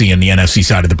they could see in the NFC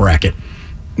side of the bracket.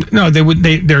 No, they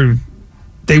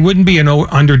wouldn't be an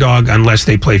underdog unless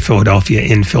they play Philadelphia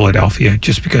in Philadelphia,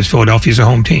 just because Philadelphia's a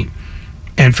home team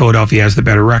and Philadelphia has the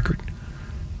better record.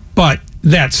 But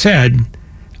that said,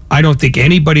 I don't think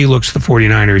anybody looks at the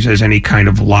 49ers as any kind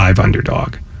of live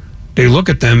underdog. They look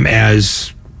at them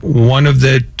as one of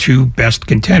the two best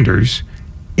contenders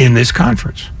in this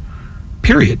conference,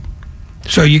 period.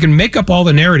 So you can make up all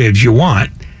the narratives you want.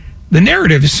 The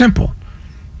narrative is simple.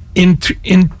 In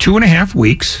 2.5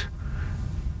 weeks,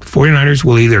 49ers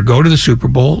will either go to the Super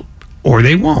Bowl or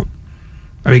they won't.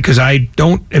 I mean, because I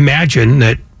don't imagine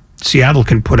that Seattle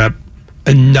can put up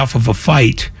enough of a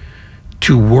fight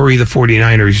to worry the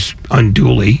 49ers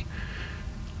unduly.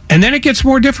 And then it gets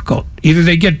more difficult. Either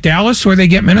they get Dallas or they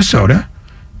get Minnesota.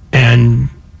 And,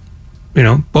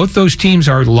 both those teams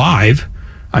are live.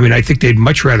 I mean, I think they'd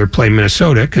much rather play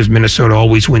Minnesota because Minnesota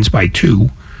always wins by 2.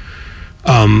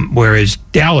 Whereas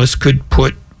Dallas could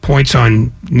put points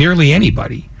on nearly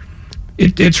anybody.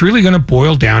 It's really going to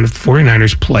boil down, if the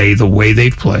 49ers play the way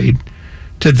they've played,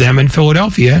 to them in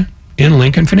Philadelphia in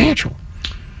Lincoln Financial.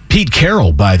 Pete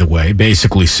Carroll, by the way,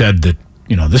 basically said that,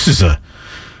 this is a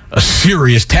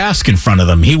serious task in front of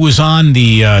them. He was on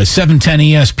the 710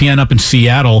 ESPN up in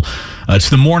Seattle. It's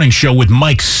the morning show with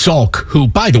Mike Salk, who,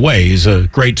 by the way, is a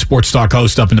great sports talk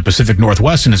host up in the Pacific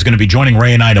Northwest and is going to be joining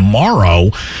Ray and I tomorrow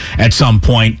at some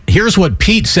point. Here's what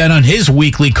Pete said on his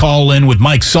weekly call-in with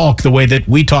Mike Salk, the way that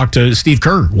we talk to Steve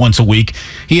Kerr once a week.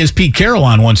 He has Pete Carroll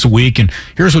on once a week, and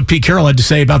here's what Pete Carroll had to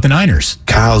say about the Niners.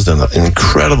 Kyle's done an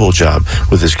incredible job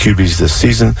with his QBs this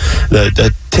season.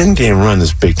 The 10-game run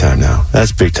is big time now.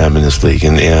 That's big time in this league,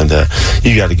 and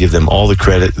you got to give them all the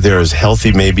credit. They're as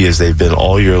healthy maybe as they've been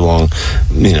all year long.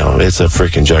 It's a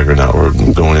freaking juggernaut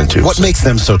we're going into. What makes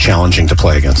them so challenging to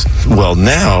play against? Well,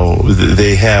 now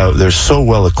they're so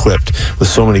well equipped with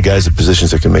so many guys at positions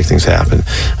that can make things happen.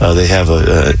 They have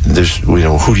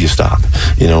who do you stop?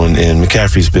 And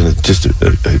McCaffrey's been just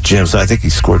a gem. So I think he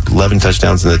scored 11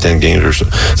 touchdowns in the 10 games or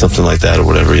something like that or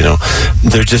whatever.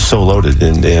 They're just so loaded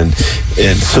and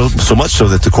so much so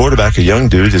that the quarterback, a young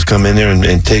dude, has come in there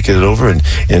and taken it over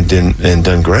and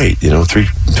done great.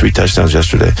 Three touchdowns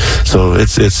yesterday. So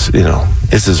it's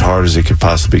as hard as it could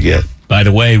possibly get. By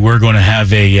the way, we're going to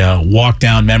have a walk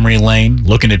down memory lane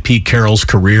looking at Pete Carroll's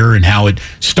career and how it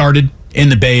started in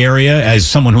the Bay Area as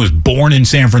someone who was born in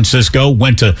San Francisco,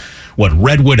 went to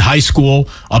Redwood High School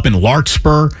up in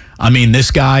Larkspur. I mean,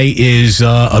 this guy is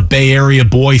a Bay Area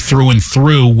boy through and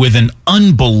through with an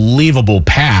unbelievable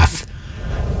path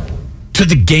to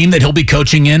the game that he'll be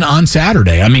coaching in on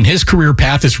Saturday. I mean, his career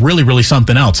path is really, really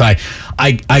something else. I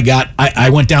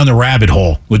went down the rabbit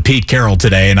hole with Pete Carroll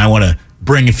today, and I want to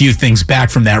bring a few things back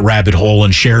from that rabbit hole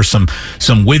and share some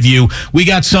with you. We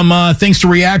got some things to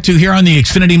react to here on the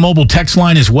Xfinity Mobile text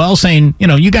line as well, saying,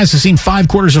 you guys have seen 5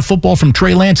 quarters of football from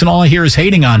Trey Lance, and all I hear is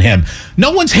hating on him.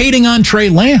 No one's hating on Trey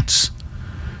Lance,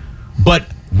 but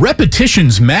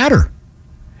repetitions matter.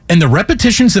 And the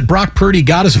repetitions that Brock Purdy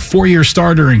got as a 4-year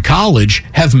starter in college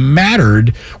have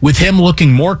mattered with him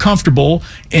looking more comfortable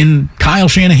in Kyle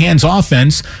Shanahan's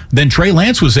offense than Trey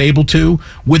Lance was able to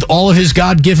with all of his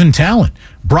God-given talent.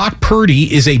 Brock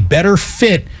Purdy is a better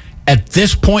fit at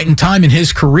this point in time in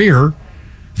his career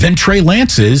than Trey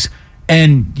Lance is.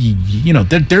 And,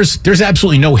 there's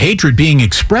absolutely no hatred being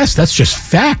expressed. That's just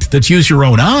fact. Let's use your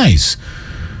own eyes.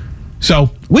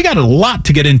 So we got a lot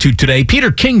to get into today.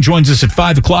 Peter King joins us at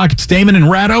 5 o'clock. It's Damon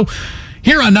and Ratto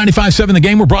here on 95.7 The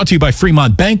Game. We're brought to you by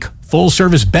Fremont Bank. Full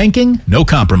service banking, no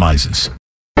compromises.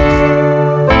 Now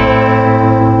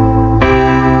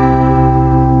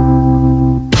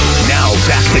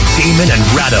back to Damon and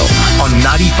Ratto on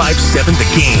 95.7 The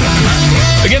Game.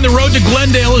 Again, the road to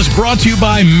Glendale is brought to you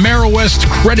by Marist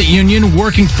Credit Union,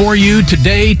 working for you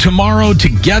today, tomorrow,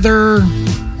 together.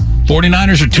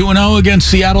 49ers are 2-0 against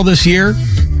Seattle this year.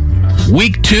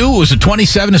 Week 2 was a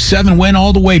 27-7 win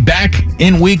all the way back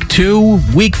in Week 2.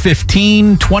 Week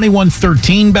 15,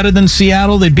 21-13 better than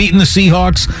Seattle. They've beaten the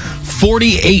Seahawks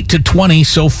 48-20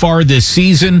 so far this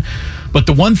season. But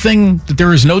the one thing that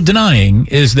there is no denying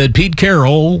is that Pete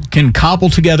Carroll can cobble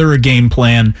together a game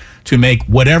plan to make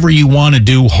whatever you want to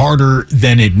do harder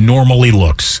than it normally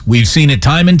looks. We've seen it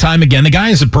time and time again. The guy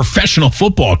is a professional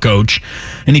football coach,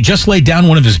 and he just laid down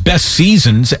one of his best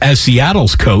seasons as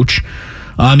Seattle's coach.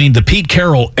 I mean, the Pete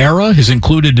Carroll era has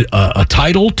included a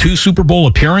title, 2 Super Bowl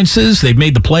appearances. They've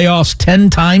made the playoffs 10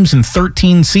 times in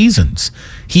 13 seasons.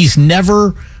 He's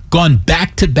never gone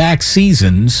back-to-back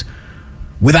seasons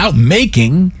without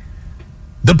making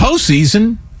the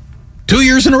postseason 2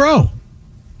 years in a row.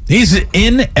 He's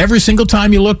in every single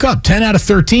time you look up. 10 out of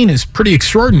 13 is pretty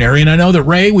extraordinary. And I know that,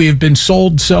 Ray, we have been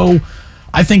sold so,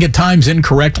 I think at times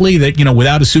incorrectly, that,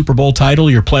 without a Super Bowl title,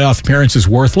 your playoff appearance is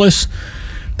worthless.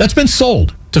 That's been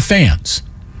sold to fans.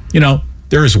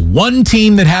 There is one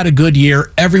team that had a good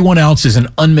year. Everyone else is an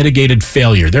unmitigated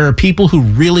failure. There are people who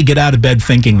really get out of bed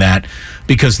thinking that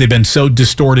because they've been so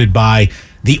distorted by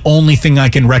the only thing I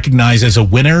can recognize as a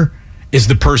winner is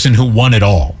the person who won it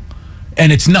all.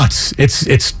 And it's nuts.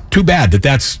 It's too bad that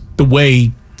that's the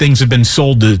way things have been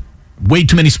sold to way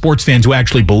too many sports fans who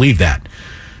actually believe that.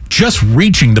 Just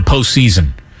reaching the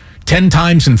postseason 10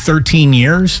 times in 13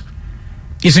 years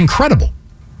is incredible.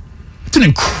 It's an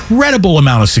incredible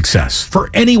amount of success for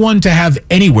anyone to have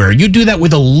anywhere. You do that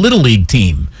with a Little League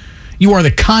team. You are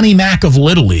the Connie Mack of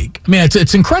Little League. I mean,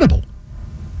 it's incredible.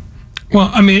 Well,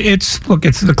 I mean, it's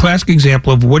the classic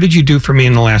example of what did you do for me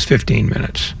in the last 15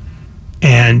 minutes?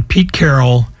 And Pete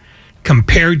Carroll,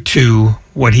 compared to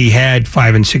what he had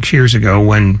 5 and 6 years ago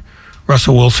when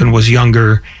Russell Wilson was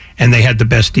younger and they had the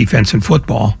best defense in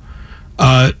football,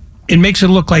 it makes it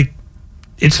look like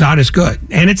it's not as good.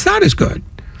 And it's not as good.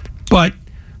 But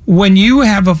when you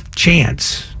have a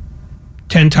chance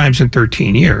 10 times in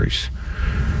 13 years,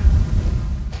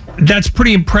 that's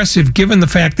pretty impressive given the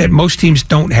fact that most teams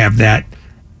don't have that.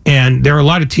 And there are a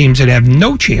lot of teams that have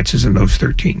no chances in those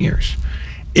 13 years.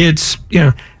 It's,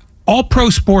 all pro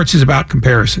sports is about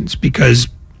comparisons because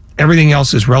everything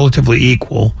else is relatively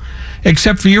equal,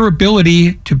 except for your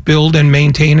ability to build and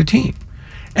maintain a team.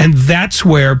 And that's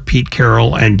where Pete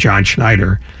Carroll and John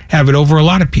Schneider have it over a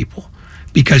lot of people.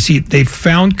 Because they've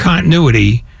found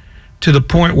continuity to the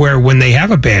point where when they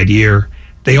have a bad year,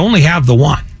 they only have the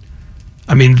one.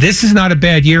 I mean, this is not a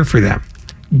bad year for them.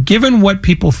 Given what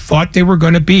people thought they were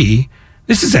going to be,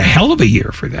 this is a hell of a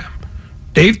year for them.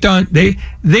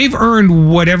 They've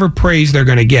earned whatever praise they're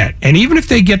going to get. And even if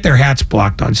they get their hats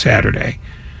blocked on Saturday,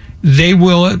 they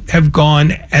will have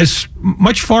gone as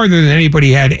much farther than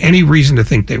anybody had any reason to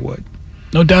think they would.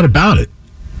 No doubt about it.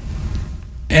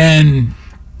 And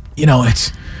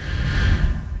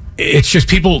it's just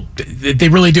people, they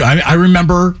really do. I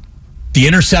remember the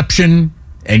interception,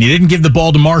 and you didn't give the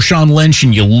ball to Marshawn Lynch,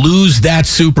 and you lose that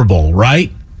Super Bowl,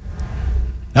 right?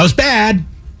 That was bad.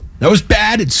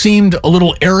 It seemed a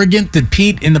little arrogant that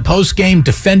Pete, in the postgame,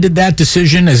 defended that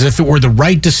decision as if it were the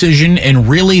right decision, and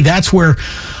really that's where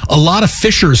a lot of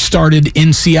fissures started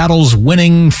in Seattle's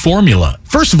winning formula.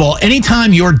 First of all,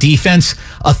 anytime your defense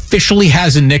officially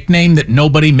has a nickname that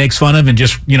nobody makes fun of and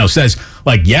just, says,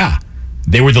 like, yeah,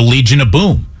 they were the Legion of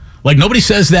Boom. Like, nobody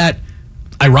says that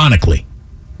ironically.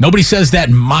 Nobody says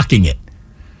that mocking it.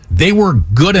 They were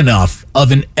good enough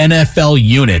of an NFL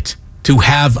unit to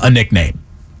have a nickname.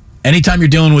 Anytime you're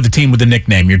dealing with a team with a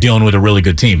nickname, you're dealing with a really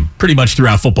good team, pretty much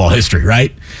throughout football history,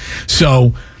 right?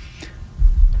 So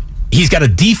he's got a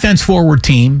defense-forward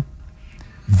team.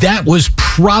 That was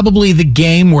probably the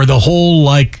game where the whole,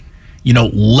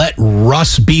 let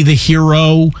Russ be the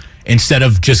hero instead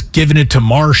of just giving it to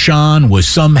Marshawn was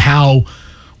somehow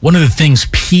one of the things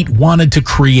Pete wanted to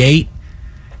create.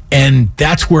 And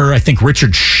that's where I think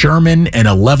Richard Sherman and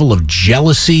a level of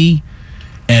jealousy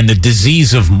and the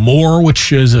disease of more,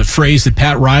 which is a phrase that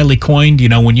Pat Riley coined.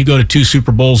 When you go to 2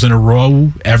 Super Bowls in a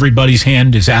row, everybody's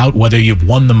hand is out, whether you've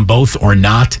won them both or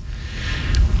not.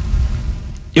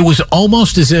 It was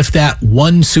almost as if that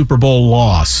one Super Bowl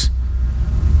loss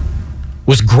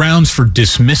was grounds for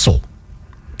dismissal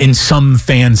in some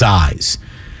fans' eyes.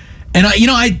 And,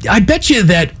 I bet you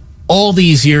that all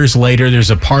these years later,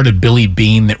 there's a part of Billy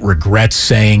Beane that regrets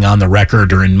saying on the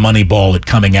record or in Moneyball it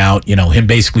coming out, him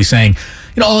basically saying,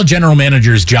 all a general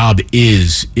manager's job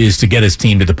is to get his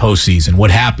team to the postseason.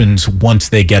 What happens once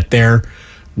they get there?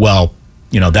 Well,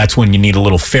 that's when you need a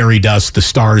little fairy dust, the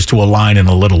stars to align, and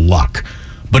a little luck.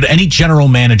 But any general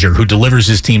manager who delivers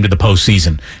his team to the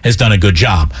postseason has done a good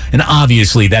job. And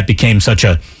obviously that became such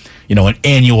an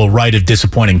annual rite of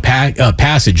disappointing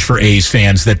passage for A's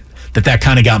fans that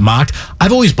kind of got mocked.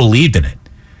 I've always believed in it.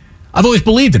 I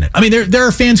mean, there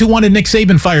are fans who wanted Nick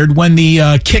Saban fired when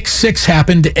the kick 6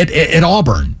 happened at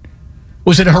Auburn.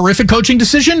 Was it a horrific coaching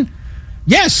decision?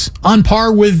 Yes, on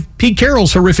par with Pete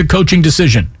Carroll's horrific coaching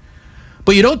decision.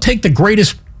 But you don't take the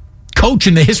greatest coach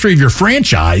in the history of your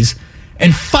franchise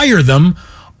and fire them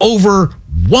over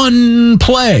one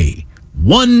play,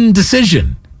 one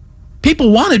decision.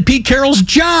 People wanted Pete Carroll's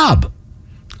job.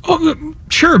 Oh,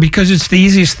 sure, because it's the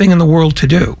easiest thing in the world to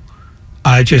do.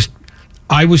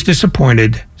 I was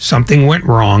disappointed. Something went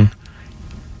wrong.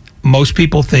 Most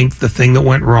people think the thing that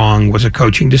went wrong was a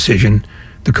coaching decision.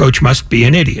 The coach must be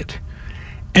an idiot.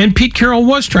 And Pete Carroll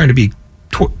was trying to be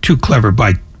too clever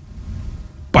by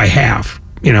half.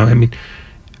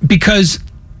 Because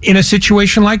in a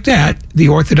situation like that, the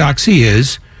orthodoxy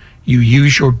is you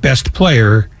use your best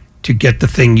player to get the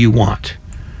thing you want.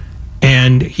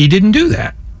 And he didn't do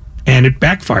that. And it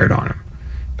backfired on him.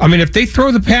 I mean, if they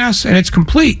throw the pass and it's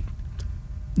complete,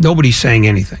 nobody's saying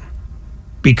anything.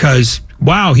 Because,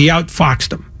 wow, he outfoxed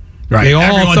them. Right.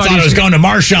 Everyone thought it was going to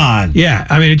Marshawn. Yeah.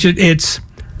 I mean, it's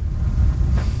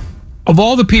of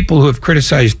all the people who have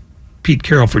criticized Pete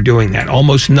Carroll for doing that,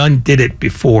 almost none did it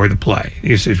before the play.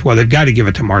 He says, well, they've got to give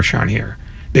it to Marshawn here.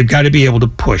 They've got to be able to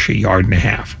push 1.5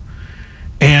 yards.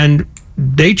 And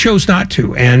they chose not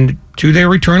to, and to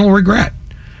their eternal regret.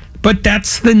 But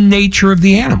that's the nature of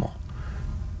the animal.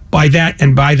 By that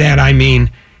I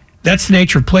mean that's the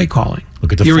nature of play calling.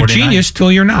 Look at the You're 49ers. a genius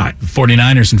till you're not.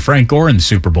 49ers and Frank Gore in the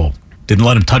Super Bowl. Didn't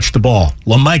let him touch the ball.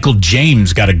 LaMichael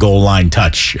James got a goal line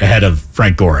touch ahead of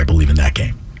Frank Gore, I believe, in that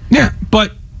game. Yeah,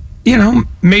 but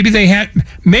maybe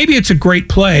it's a great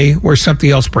play where something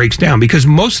else breaks down, because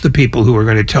most of the people who are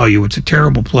going to tell you it's a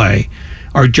terrible play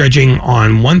are judging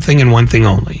on one thing and one thing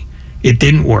only. It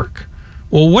didn't work.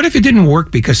 Well, what if it didn't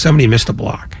work because somebody missed a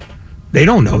block? They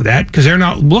don't know that because they're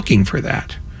not looking for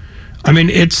that. I mean,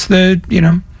 it's the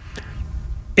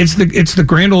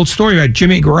grand old story about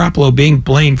Jimmy Garoppolo being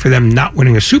blamed for them not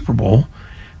winning a Super Bowl,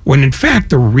 when in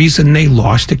fact the reason they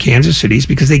lost to Kansas City is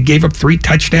because they gave up 3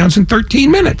 touchdowns in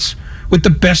 13 minutes with the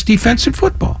best defense in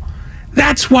football.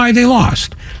 That's why they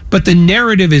lost. But the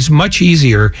narrative is much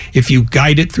easier if you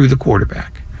guide it through the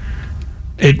quarterback.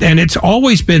 And it's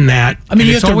always been that. I mean,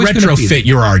 you have to retrofit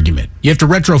your argument. You have to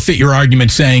retrofit your argument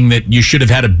saying that you should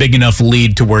have had a big enough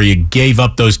lead to where you gave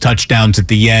up those touchdowns at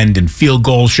the end, and field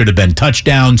goals should have been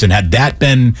touchdowns. And had that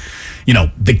been,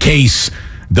 the case,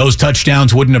 those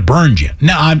touchdowns wouldn't have burned you.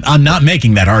 Now, I'm not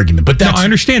making that argument, but that's... No, I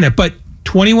understand that. But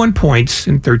 21 points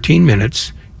in 13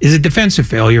 minutes is a defensive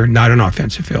failure, not an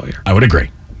offensive failure. I would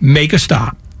agree. Make a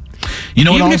stop.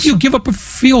 Even if you give up a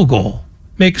field goal,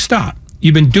 make a stop.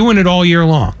 You've been doing it all year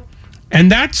long.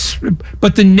 And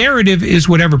but the narrative is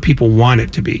whatever people want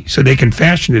it to be, so they can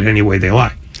fashion it any way they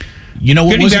like.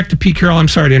 Getting back to Pete Carroll, I'm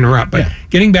sorry to interrupt, but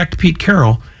getting back to Pete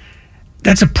Carroll,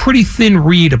 that's a pretty thin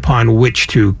reed upon which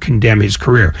to condemn his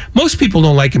career. Most people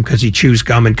don't like him because he chews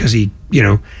gum and because he,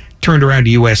 turned around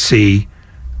to USC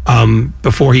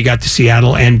before he got to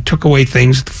Seattle and took away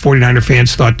things the 49er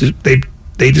fans thought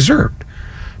they deserved.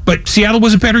 But Seattle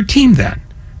was a better team then.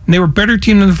 And they were a better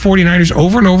team than the 49ers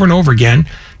over and over and over again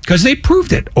because they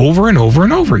proved it over and over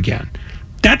and over again.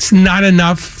 That's not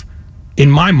enough, in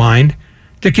my mind,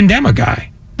 to condemn a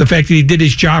guy. The fact that he did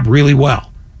his job really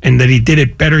well and that he did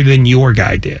it better than your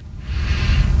guy did.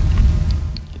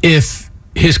 If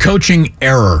his coaching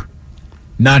error,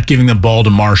 not giving the ball to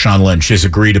Marshawn Lynch, is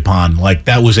agreed upon, like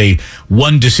that was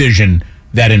one decision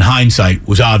that in hindsight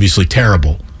was obviously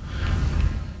terrible.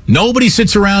 Nobody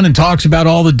sits around and talks about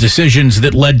all the decisions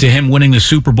that led to him winning the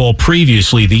Super Bowl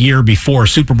previously, the year before,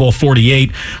 Super Bowl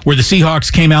 48, where the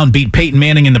Seahawks came out and beat Peyton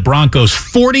Manning and the Broncos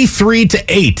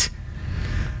 43-8.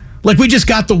 Like, we just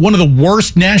got one of the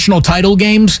worst national title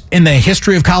games in the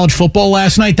history of college football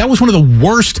last night. That was one of the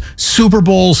worst Super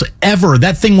Bowls ever.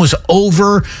 That thing was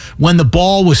over when the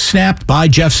ball was snapped by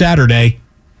Jeff Saturday.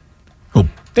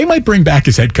 They might bring back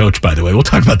his head coach, by the way. We'll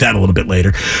talk about that a little bit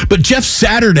later. But Jeff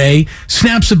Saturday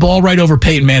snaps the ball right over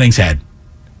Peyton Manning's head.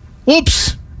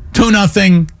 Whoops.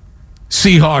 2-0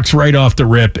 Seahawks right off the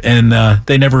rip. And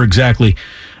they never exactly,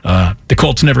 the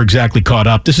Colts never exactly caught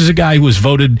up. This is a guy who was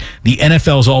voted the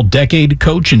NFL's all-decade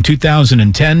coach in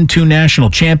 2010. 2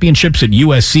 national championships at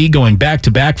USC going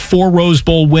back-to-back. 4 Rose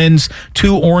Bowl wins.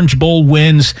 2 Orange Bowl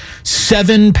wins.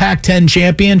 7 Pac-10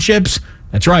 championships.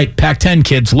 That's right. Pac-10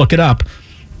 kids, look it up.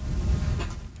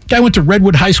 Guy went to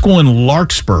Redwood High School in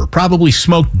Larkspur, probably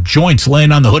smoked joints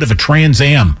laying on the hood of a Trans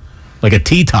Am, like a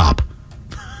T-top.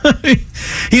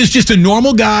 He was just a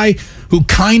normal guy who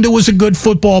kind of was a good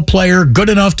football player, good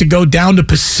enough to go down to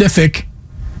Pacific.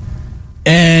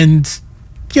 And,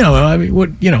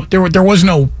 there was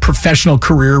no professional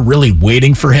career really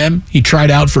waiting for him. He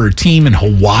tried out for a team in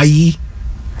Hawaii.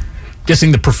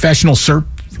 Guessing the professional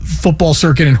football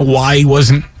circuit in Hawaii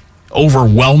wasn't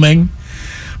overwhelming.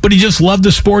 But he just loved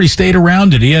the sport. He stayed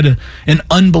around it. He had an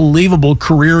unbelievable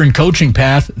career and coaching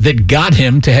path that got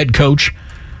him to head coach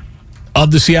of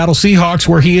the Seattle Seahawks,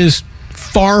 where he is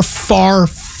far, far,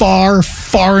 far,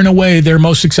 far and away their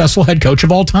most successful head coach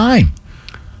of all time.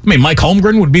 I mean, Mike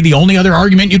Holmgren would be the only other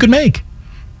argument you could make.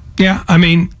 Yeah, I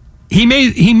mean, he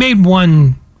made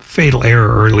one fatal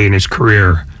error early in his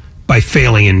career by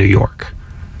failing in New York.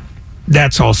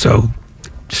 That's also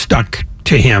stuck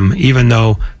to him, even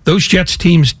though those Jets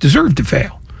teams deserved to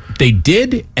fail. They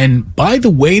did. And by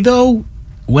the way, though,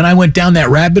 when I went down that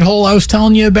rabbit hole I was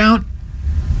telling you about,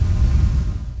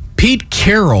 Pete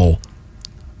Carroll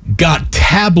got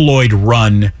tabloid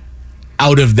run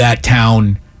out of that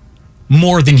town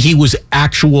more than he was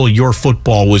actual your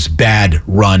football was bad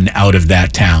run out of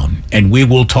that town. And we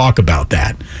will talk about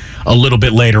that a little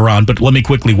bit later on. But let me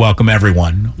quickly welcome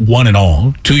everyone, one and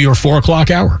all, to your 4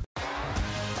 o'clock hour.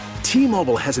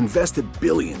 T-Mobile has invested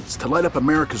billions to light up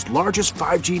America's largest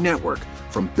 5G network,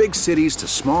 from big cities to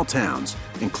small towns,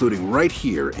 including right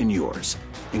here in yours.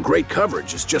 And great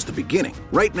coverage is just the beginning.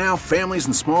 Right now, families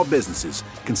and small businesses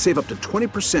can save up to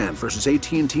 20% versus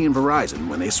AT&T and Verizon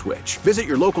when they switch. Visit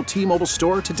your local T-Mobile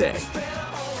store today.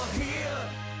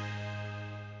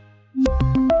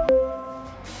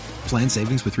 Plan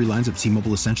savings with 3 lines of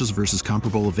T-Mobile Essentials versus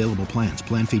comparable available plans.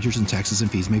 Plan features and taxes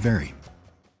and fees may vary.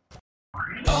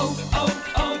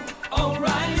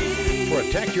 O'Reilly.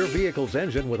 Protect your vehicle's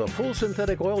engine with a full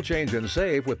synthetic oil change and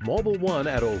save with Mobil 1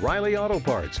 at O'Reilly Auto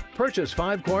Parts. Purchase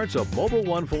 5 quarts of Mobil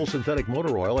 1 full synthetic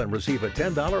motor oil and receive a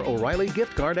 $10 O'Reilly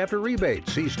gift card after rebate.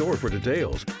 See store for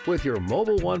details. With your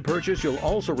Mobil 1 purchase, you'll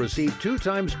also receive 2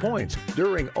 times points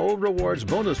during O Rewards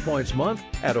Bonus Points Month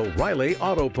at O'Reilly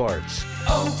Auto Parts.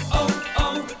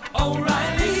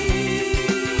 O'Reilly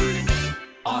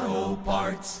Auto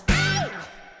Parts.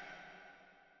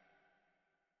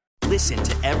 Listen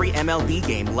to every MLB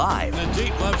game live. In the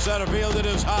deep left center field, it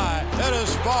is high, it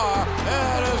is far,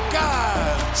 it is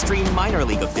gone. Stream minor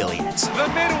league affiliates. The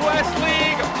Midwest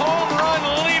League home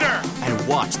run leader. And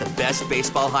watch the best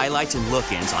baseball highlights and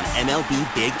look-ins on MLB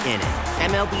Big Inning.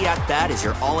 MLB At Bat is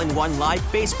your all-in-one live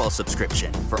baseball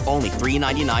subscription for only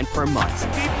 $3.99 per month.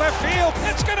 Deep left field,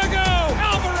 it's gonna go.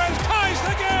 Alvarez ties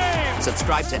the game.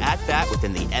 Subscribe to At Bat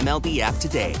within the MLB app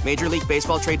today. Major League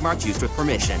Baseball trademarks used with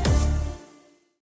permission.